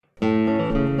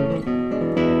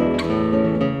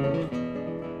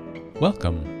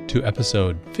Welcome to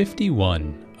episode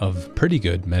 51 of Pretty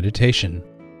Good Meditation.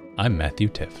 I'm Matthew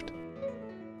Tift.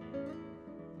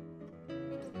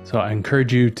 So I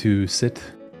encourage you to sit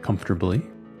comfortably.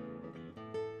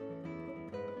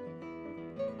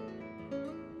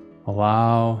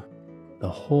 Allow the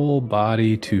whole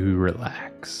body to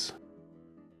relax.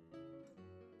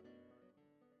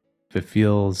 If it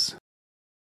feels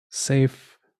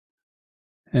safe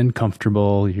and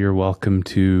comfortable, you're welcome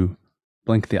to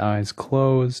blink the eyes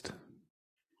closed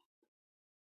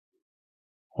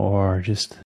or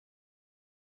just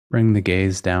bring the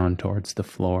gaze down towards the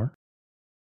floor.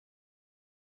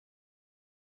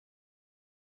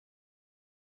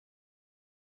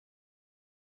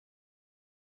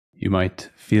 You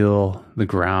might feel the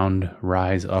ground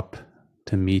rise up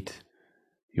to meet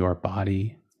your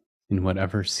body in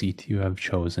whatever seat you have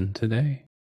chosen today.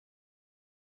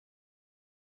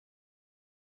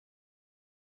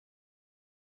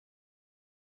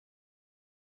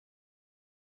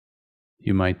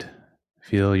 You might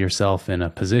feel yourself in a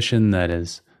position that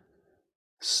is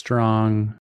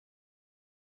strong,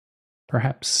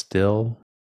 perhaps still.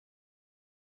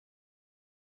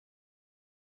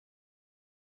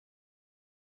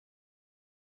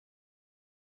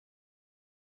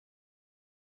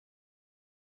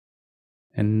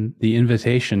 And the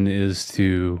invitation is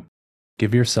to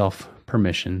give yourself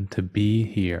permission to be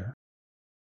here,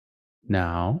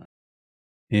 now,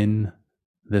 in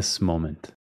this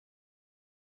moment.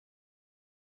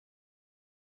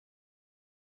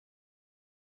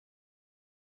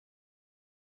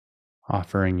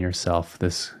 Offering yourself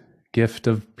this gift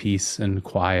of peace and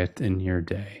quiet in your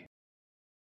day.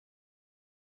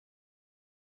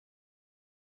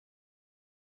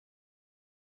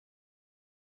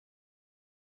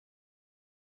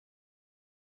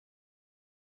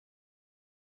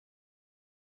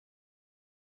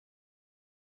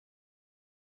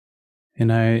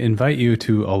 And I invite you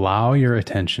to allow your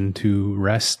attention to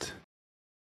rest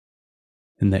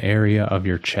in the area of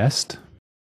your chest.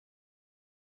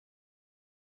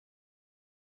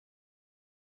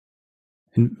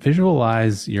 And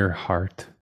visualize your heart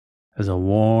as a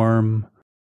warm,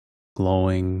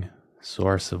 glowing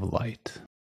source of light.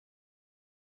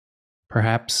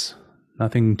 Perhaps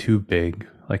nothing too big,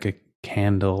 like a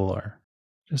candle or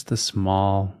just a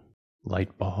small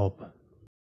light bulb.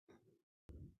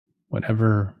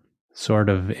 Whatever sort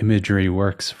of imagery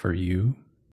works for you.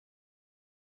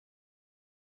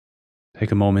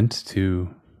 Take a moment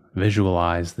to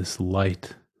visualize this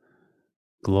light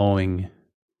glowing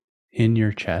in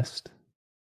your chest.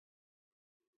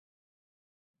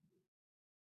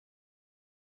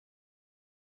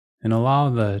 And allow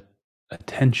the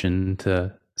attention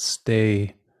to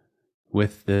stay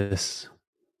with this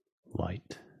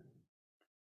light.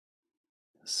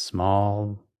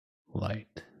 Small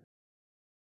light.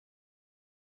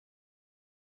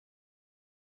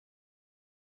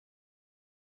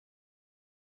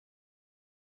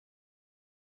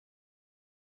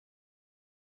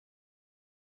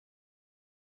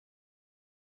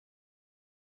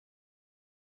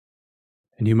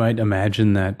 And you might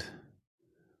imagine that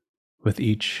with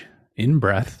each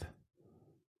in-breath,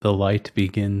 the light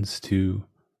begins to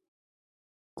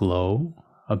glow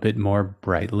a bit more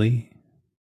brightly.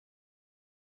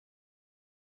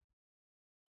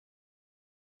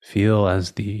 Feel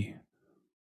as the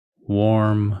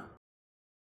warm,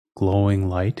 glowing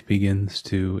light begins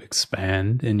to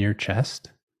expand in your chest,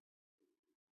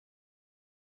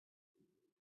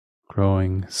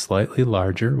 growing slightly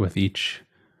larger with each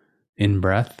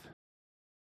in-breath.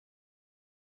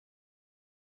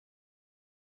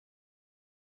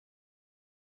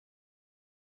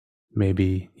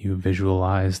 Maybe you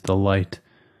visualize the light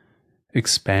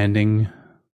expanding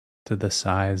to the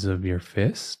size of your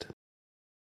fist,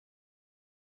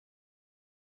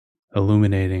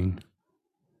 illuminating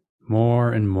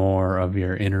more and more of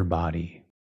your inner body.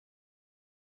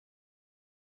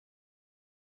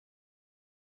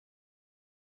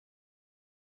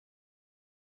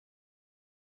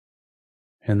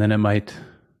 And then it might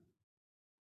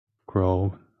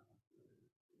grow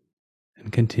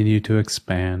and continue to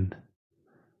expand,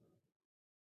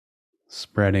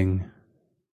 spreading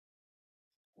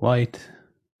light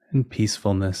and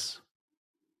peacefulness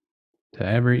to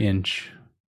every inch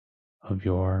of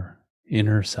your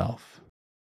inner self.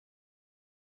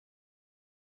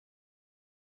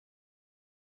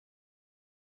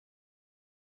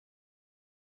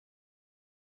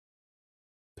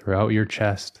 Throughout your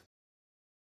chest,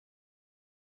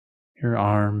 your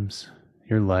arms,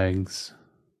 your legs,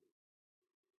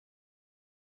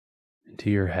 into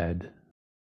your head.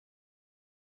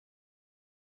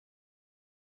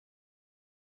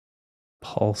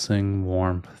 pulsing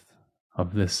warmth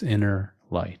of this inner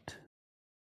light.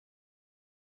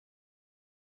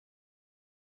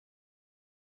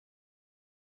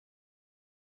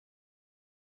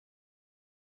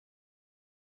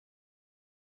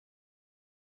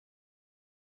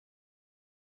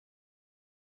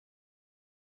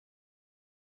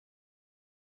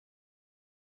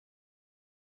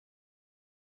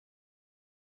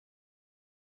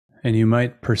 And you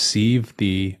might perceive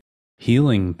the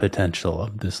healing potential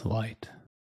of this light,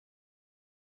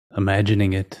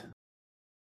 imagining it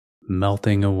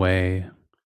melting away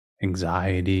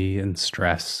anxiety and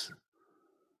stress,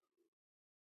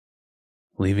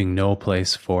 leaving no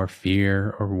place for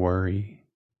fear or worry,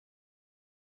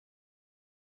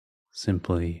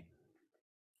 simply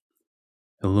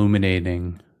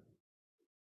illuminating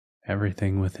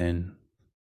everything within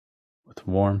with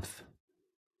warmth,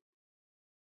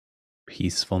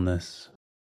 peacefulness,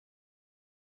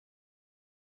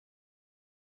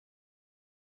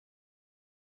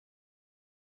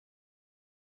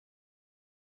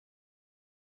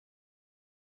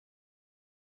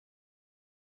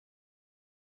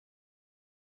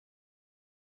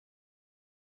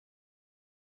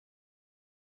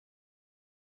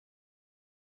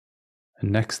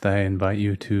 and next I invite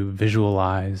you to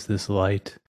visualize this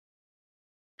light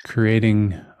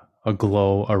creating a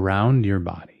glow around your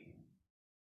body.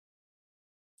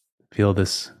 Feel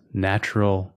this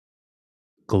natural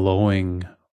glowing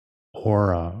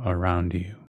aura around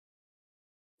you,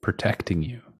 protecting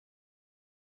you.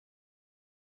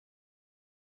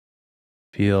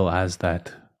 Feel as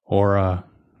that aura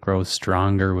grows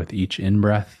stronger with each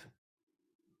in-breath,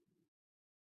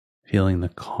 feeling the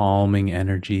calming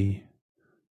energy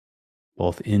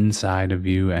both inside of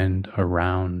you and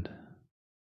around.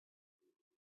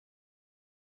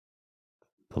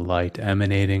 The light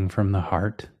emanating from the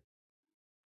heart,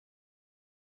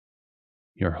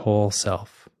 your whole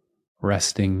self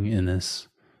resting in this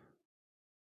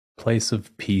place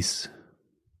of peace.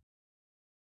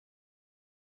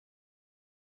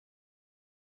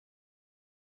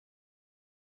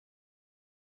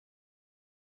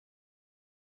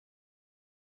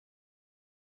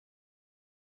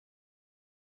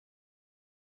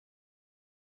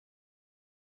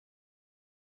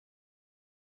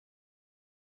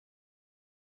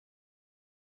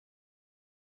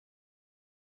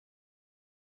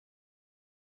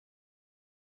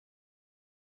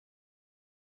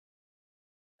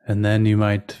 And then you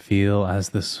might feel as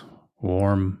this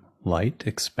warm light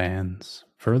expands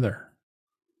further.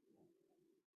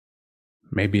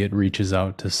 Maybe it reaches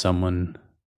out to someone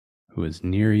who is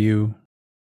near you.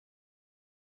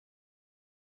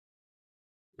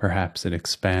 Perhaps it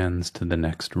expands to the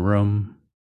next room.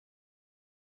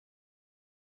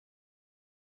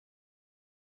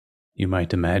 You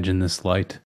might imagine this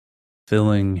light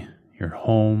filling your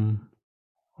home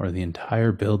or the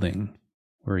entire building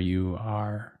where you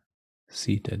are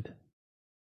seated.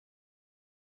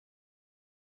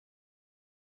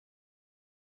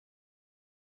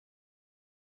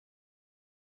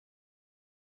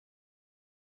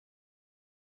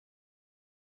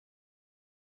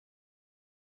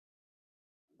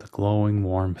 The glowing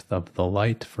warmth of the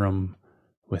light from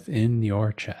within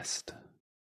your chest.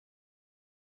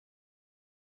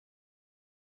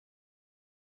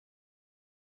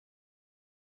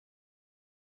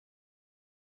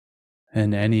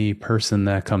 And any person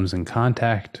that comes in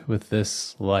contact with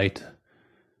this light,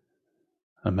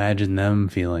 imagine them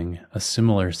feeling a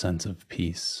similar sense of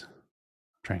peace,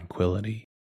 tranquility.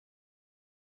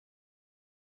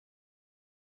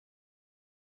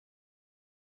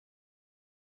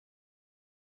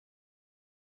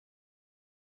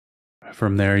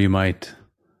 From there, you might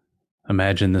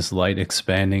imagine this light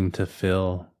expanding to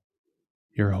fill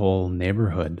your whole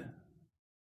neighborhood.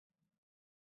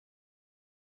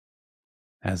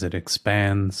 As it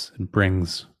expands, it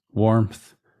brings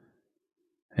warmth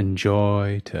and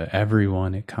joy to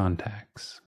everyone it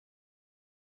contacts.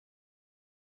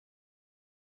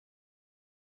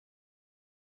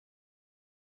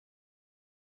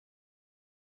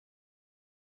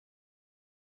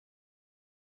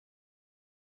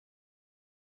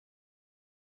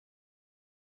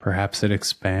 Perhaps it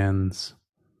expands,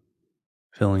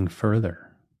 filling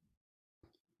further,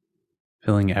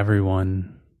 filling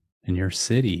everyone in your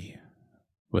city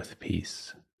with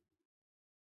peace.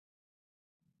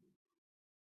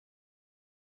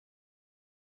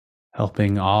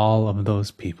 Helping all of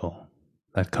those people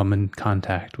that come in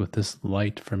contact with this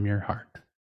light from your heart,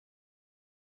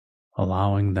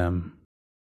 allowing them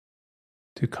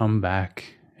to come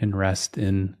back and rest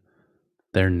in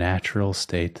their natural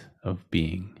state of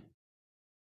being.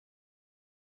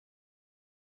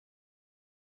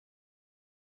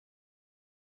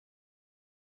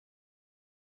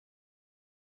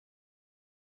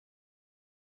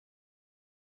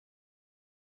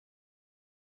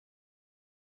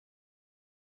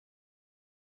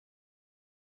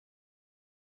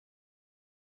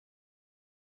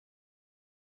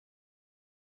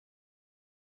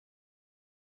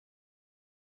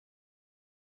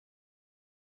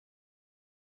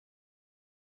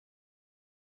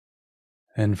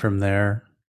 And from there,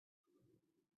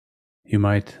 you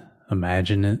might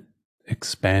imagine it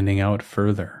expanding out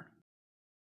further.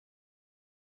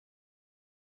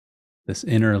 This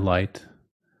inner light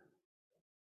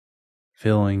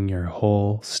filling your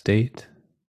whole state,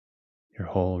 your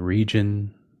whole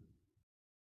region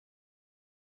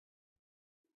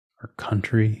or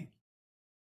country,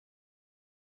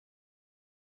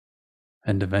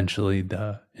 and eventually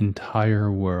the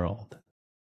entire world.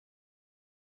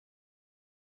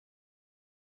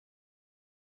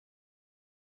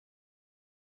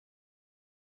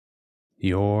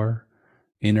 Your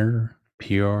inner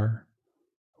pure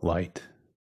light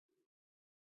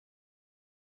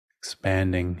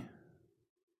expanding,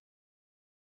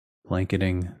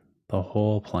 blanketing the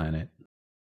whole planet.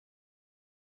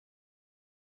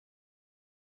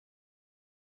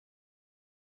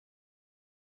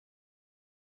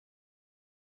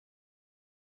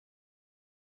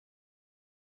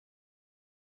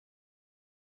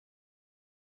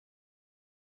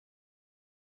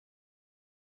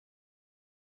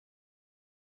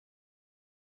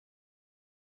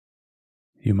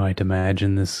 You might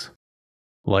imagine this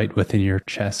light within your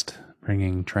chest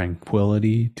bringing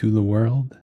tranquility to the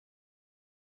world,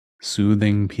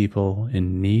 soothing people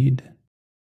in need.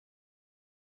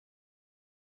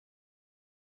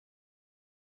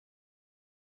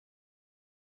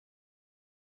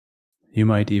 You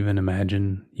might even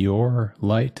imagine your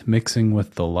light mixing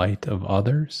with the light of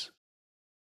others.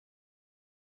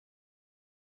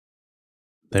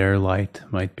 Their light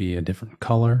might be a different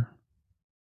color,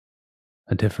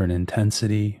 a different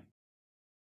intensity.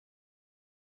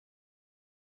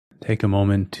 Take a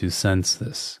moment to sense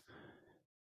this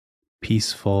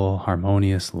peaceful,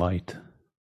 harmonious light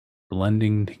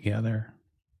blending together,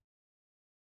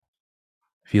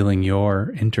 feeling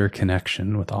your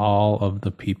interconnection with all of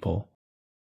the people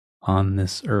on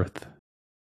this earth.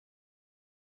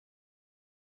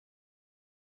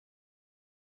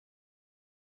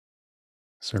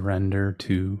 Surrender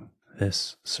to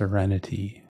this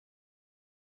serenity.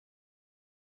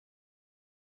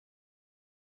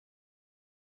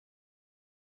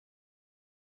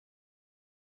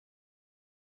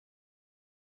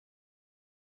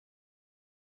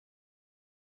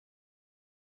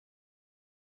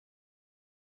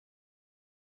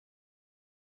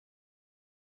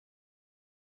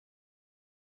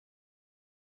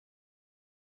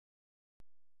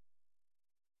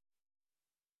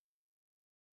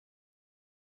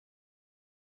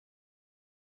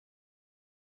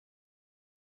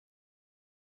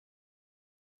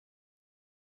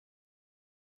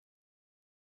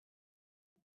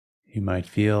 You might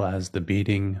feel as the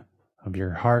beating of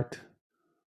your heart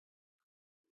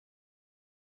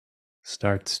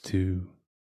starts to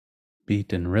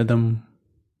beat in rhythm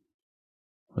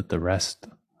with the rest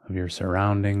of your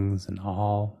surroundings and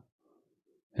all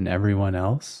and everyone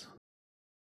else.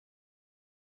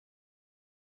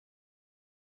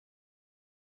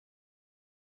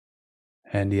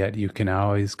 And yet you can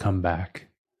always come back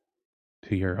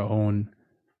to your own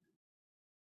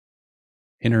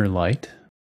inner light,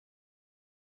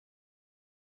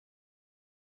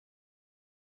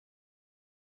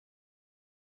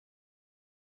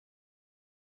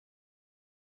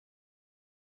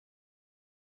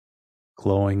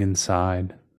 glowing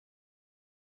inside,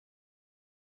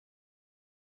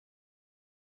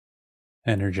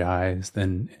 energized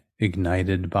and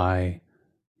ignited by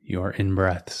your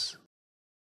in-breaths.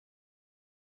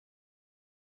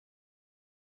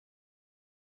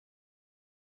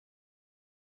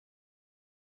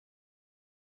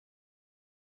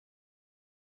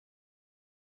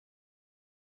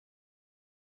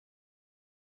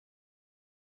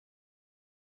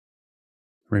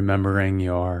 Remembering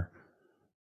your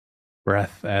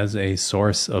breath as a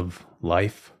source of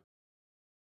life,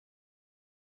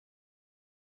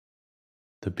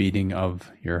 the beating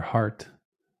of your heart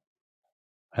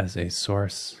as a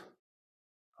source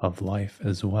of life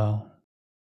as well.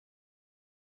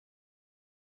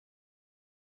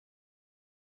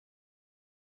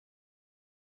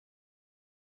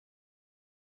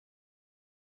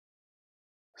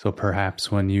 So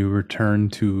perhaps when you return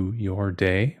to your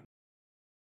day,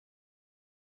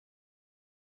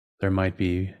 there might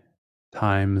be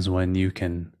times when you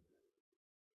can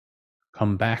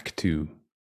come back to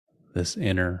this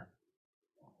inner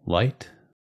light,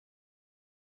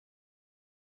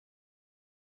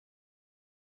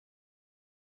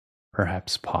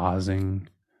 perhaps pausing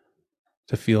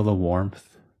to feel the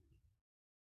warmth,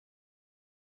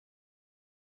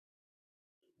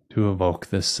 to evoke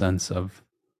this sense of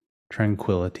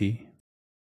tranquility.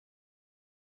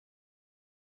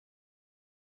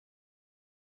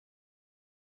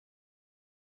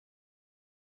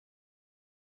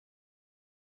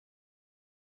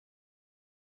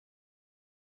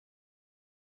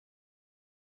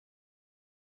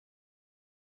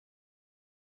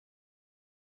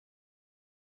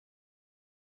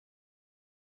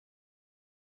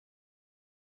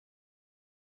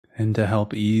 And to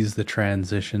help ease the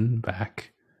transition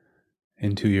back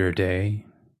into your day,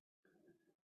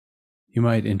 you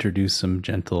might introduce some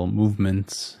gentle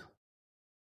movements,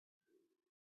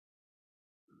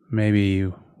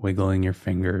 maybe wiggling your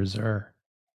fingers or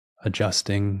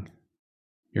adjusting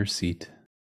your seat.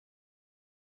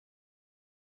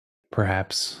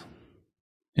 Perhaps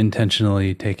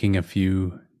intentionally taking a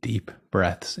few deep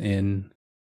breaths in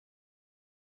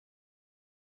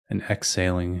and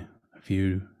exhaling a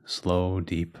few slow,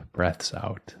 deep breaths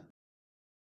out.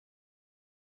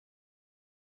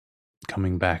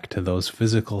 Coming back to those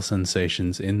physical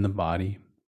sensations in the body.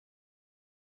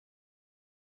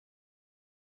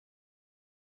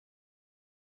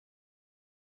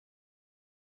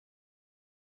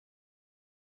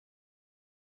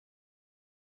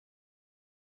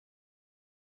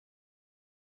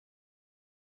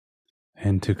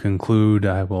 And to conclude,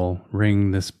 I will ring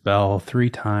this bell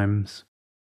 3 times.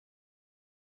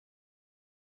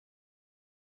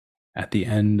 At the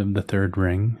end of the third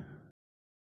ring,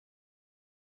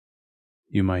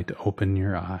 you might open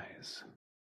your eyes.